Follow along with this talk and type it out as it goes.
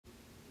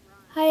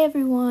Hi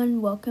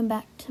everyone, welcome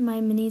back to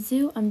my mini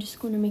zoo. I'm just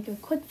going to make a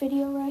quick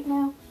video right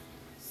now.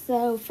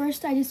 So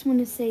first I just want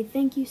to say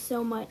thank you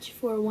so much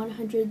for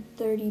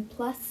 130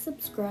 plus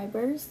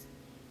subscribers.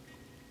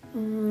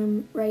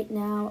 Right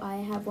now I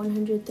have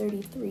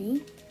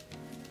 133.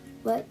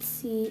 Let's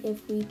see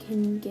if we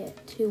can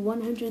get to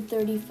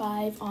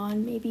 135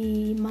 on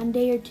maybe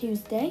Monday or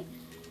Tuesday.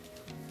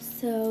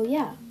 So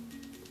yeah.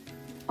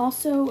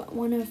 Also,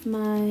 one of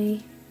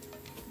my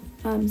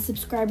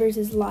subscribers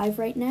is live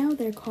right now.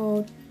 They're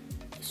called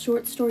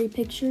Short Story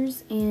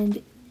Pictures,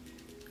 and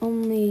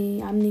I'm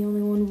the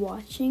only one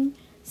watching.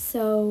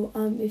 So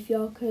if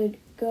y'all could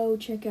go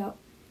check out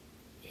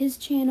his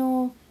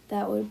channel,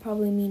 that would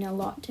probably mean a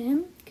lot to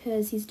him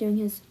because he's doing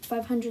his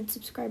 500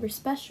 subscriber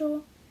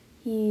special.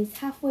 He's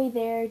halfway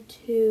there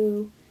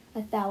to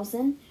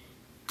 1,000,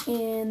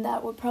 and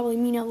that would probably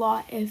mean a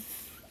lot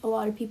if a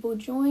lot of people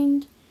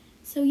joined.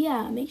 So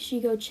yeah, make sure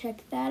you go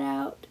check that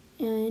out.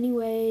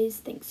 Anyways,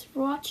 thanks for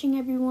watching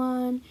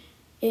everyone,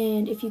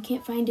 and if you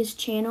can't find his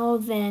channel,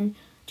 then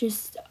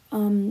just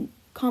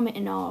comment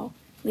and I'll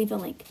leave a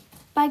link.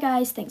 Bye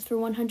guys, thanks for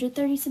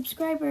 130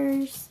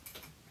 subscribers.